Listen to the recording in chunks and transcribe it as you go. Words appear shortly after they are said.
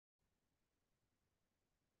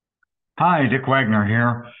Hi, Dick Wagner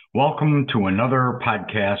here. Welcome to another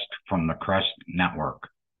podcast from the CREST Network.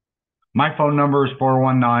 My phone number is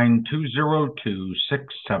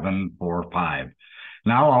 419-202-6745.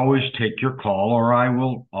 And I'll always take your call, or I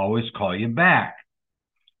will always call you back.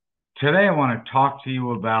 Today I want to talk to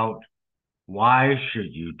you about why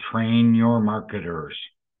should you train your marketers.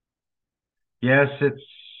 Yes, it's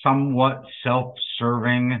somewhat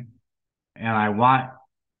self-serving, and I want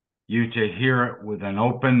you to hear it with an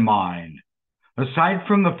open mind. Aside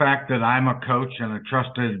from the fact that I'm a coach and a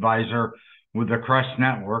trusted advisor with the CREST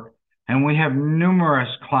Network, and we have numerous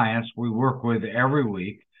clients we work with every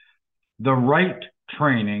week, the right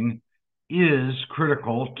training is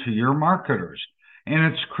critical to your marketers, and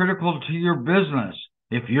it's critical to your business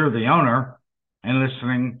if you're the owner and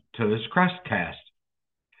listening to this CRESTcast.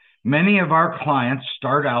 Many of our clients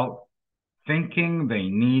start out thinking they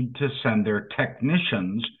need to send their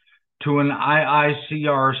technicians to an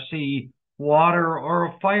IICRC water or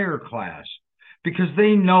a fire class because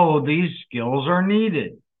they know these skills are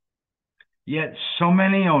needed. Yet so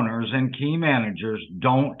many owners and key managers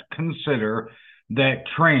don't consider that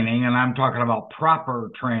training, and I'm talking about proper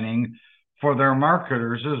training for their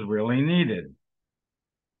marketers, is really needed.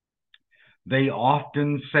 They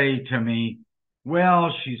often say to me,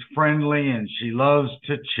 well, she's friendly and she loves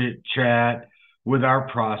to chit-chat with our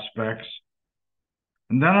prospects.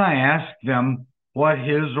 And then I ask them what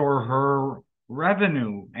his or her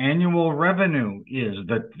annual revenue is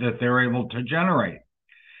that they're able to generate.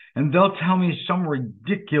 And they'll tell me some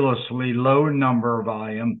ridiculously low number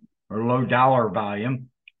volume or low dollar volume.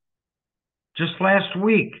 Just last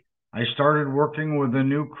week, I started working with a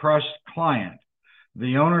new CREST client.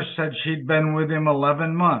 The owner said she'd been with him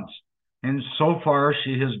 11 months, and so far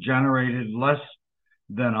she has generated less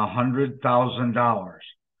than $100,000.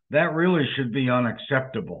 That really should be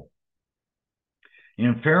unacceptable.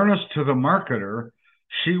 In fairness to the marketer,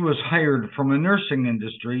 she was hired from a nursing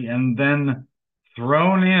industry and then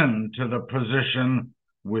thrown into the position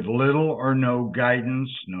with little or no guidance,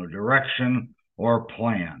 no direction, or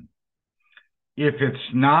plan. If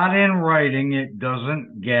it's not in writing, it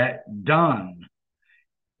doesn't get done.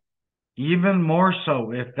 Even more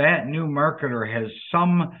so if that new marketer has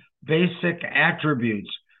some basic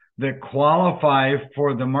attributes that qualify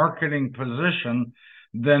for the marketing position,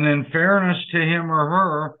 then in fairness to him or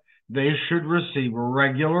her, they should receive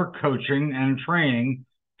regular coaching and training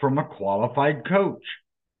from a qualified coach.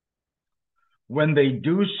 When they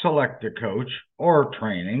do select a coach or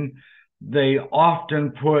training, they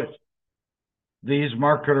often put these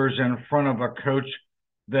marketers in front of a coach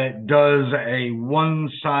that does a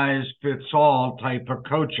one-size-fits-all type of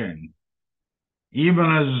coaching. Even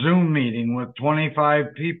a Zoom meeting with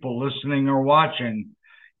 25 people listening or watching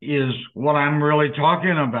is what I'm really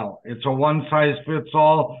talking about. It's a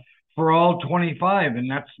one-size-fits-all for all 25,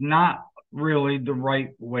 and that's not really the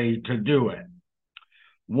right way to do it.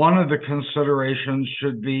 One of the considerations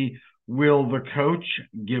should be, will the coach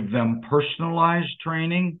give them personalized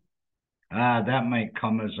training? That might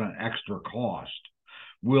come as an extra cost.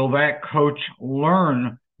 Will that coach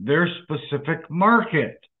learn their specific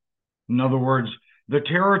market? In other words, the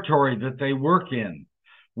territory that they work in.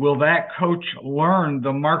 Will that coach learn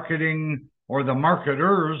the marketing or the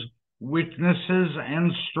marketer's weaknesses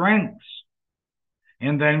and strengths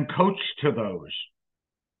and then coach to those?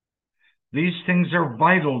 These things are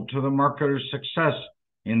vital to the marketer's success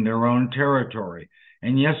in their own territory.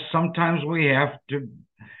 And yes, sometimes we have to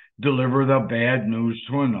deliver the bad news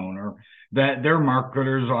to an owner that their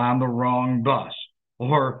marketer's on the wrong bus,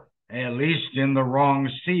 or at least in the wrong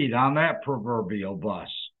seat on that proverbial bus.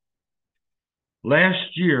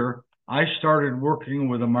 Last year, I started working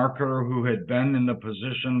with a marketer who had been in the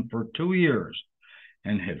position for 2 years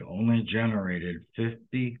and had only generated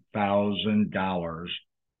 $50,000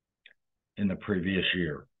 in the previous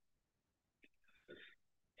year.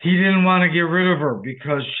 He didn't want to get rid of her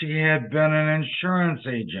because she had been an insurance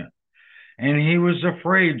agent, and he was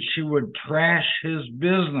afraid she would trash his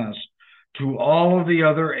business to all of the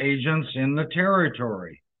other agents in the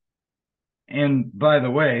territory. And by the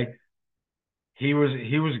way, he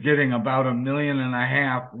was getting about $1.5 million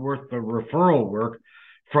worth of referral work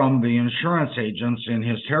from the insurance agents in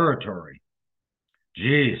his territory.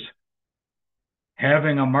 Geez,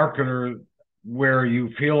 having a marketer where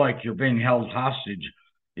you feel like you're being held hostage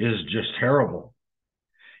is just terrible.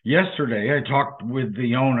 Yesterday, I talked with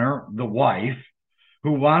the owner, the wife,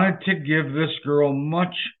 who wanted to give this girl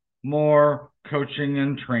much more coaching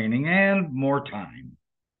and training and more time.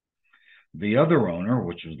 The other owner,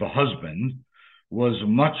 which was the husband, was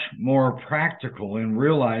much more practical and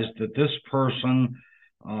realized that this person,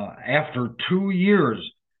 after 2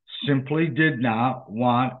 years, simply did not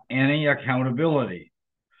want any accountability.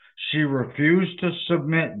 She refused to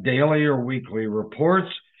submit daily or weekly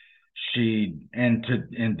reports and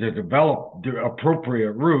to develop the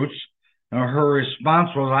appropriate routes. Her response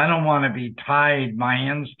was, I don't want to be tied, my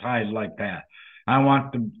hands tied like that. I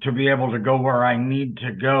want to be able to go where I need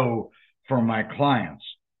to go for my clients.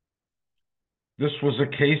 This was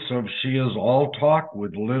a case of she is all talk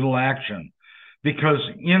with little action, because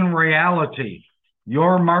in reality,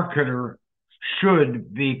 your marketer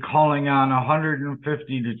should be calling on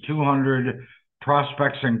 150 to 200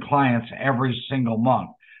 prospects and clients every single month.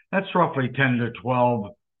 That's roughly 10 to 12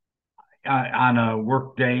 on a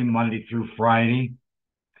work day, Monday through Friday.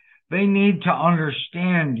 They need to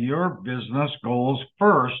understand your business goals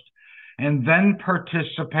first and then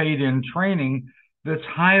participate in training that's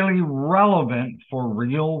highly relevant for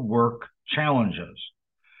real work challenges.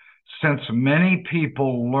 Since many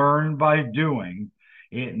people learn by doing,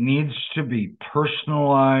 it needs to be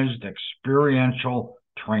personalized, experiential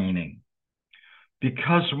training.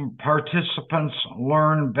 Because participants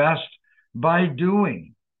learn best by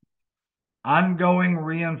doing. Ongoing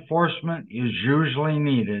reinforcement is usually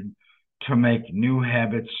needed to make new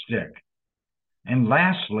habits stick. And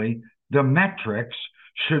lastly, the metrics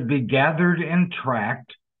should be gathered and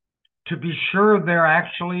tracked to be sure they're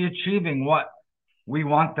actually achieving what we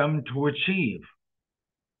want them to achieve.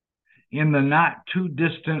 In the not too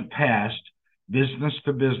distant past,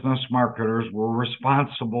 business-to-business marketers were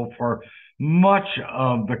responsible for much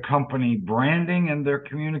of the company branding and their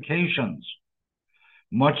communications.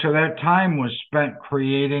 Much of that time was spent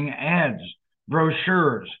creating ads,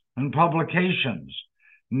 brochures, and publications.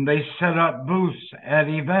 And they set up booths at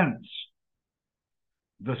events.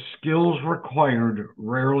 The skills required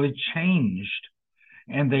rarely changed,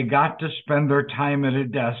 and they got to spend their time at a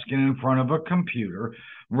desk and in front of a computer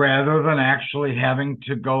rather than actually having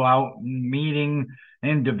to go out and meeting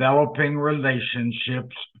and developing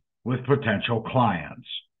relationships with potential clients.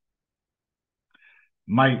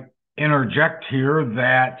 Might interject here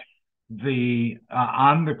that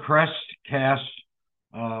on the CRESTcast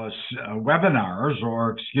webinars,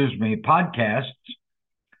 or podcasts,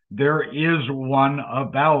 there is one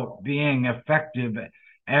about being effective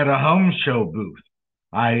at a home show booth.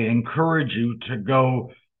 I encourage you to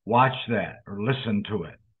go watch that or listen to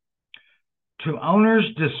it. To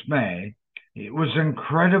owners' dismay, it was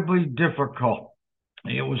incredibly difficult.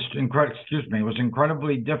 It was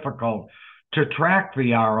incredibly difficult to track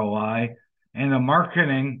the ROI and the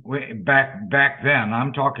marketing back then.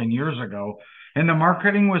 I'm talking years ago. And the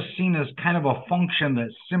marketing was seen as kind of a function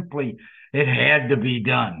that simply, it had to be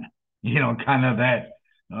done. Kind of that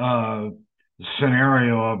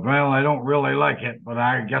scenario of, well, I don't really like it, but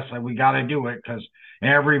I guess we got to do it because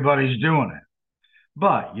everybody's doing it.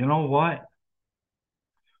 But you know what?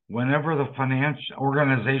 Whenever the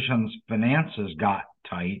organization's finances got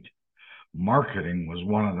tight, marketing was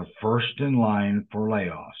one of the first in line for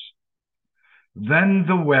layoffs. Then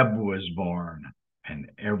the web was born,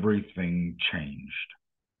 and everything changed.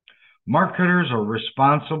 Marketers are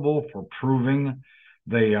responsible for proving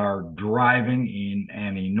they are driving in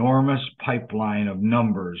an enormous pipeline of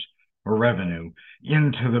numbers or revenue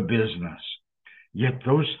into the business. Yet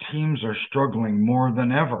those teams are struggling more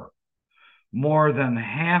than ever. More than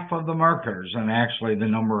half of the marketers, and actually the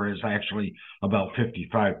number is actually about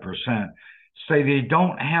 55%, say they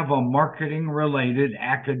don't have a marketing-related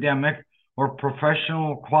academic or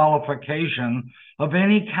professional qualification of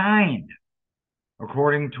any kind.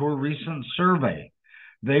 According to a recent survey,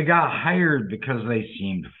 they got hired because they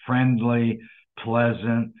seemed friendly,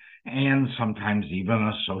 pleasant, and sometimes even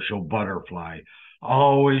a social butterfly,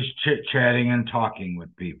 always chit-chatting and talking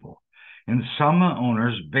with people. And some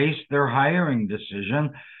owners base their hiring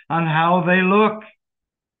decision on how they look,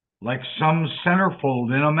 like some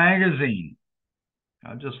centerfold in a magazine.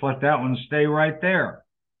 I'll just let that one stay right there.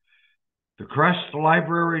 The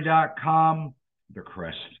CRESTlibrary.com, the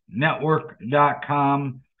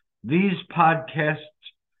CRESTnetwork.com, these podcasts,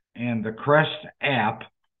 and the CREST app,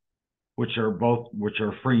 which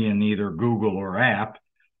are free in either Google or app,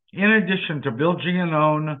 in addition to Build, G, and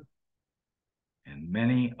Own, and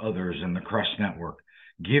many others in the CREST Network,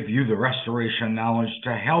 give you the restoration knowledge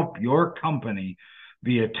to help your company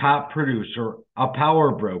be a top producer, a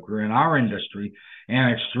power broker in our industry,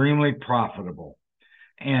 and extremely profitable.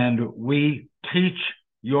 And we teach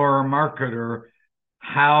your marketer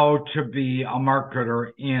how to be a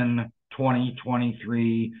marketer in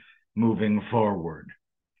 2023 moving forward.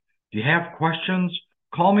 If you have questions,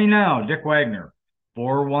 call me now, Dick Wagner,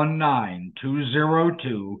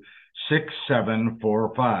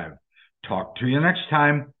 419-202-6745. Talk to you next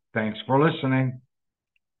time. Thanks for listening.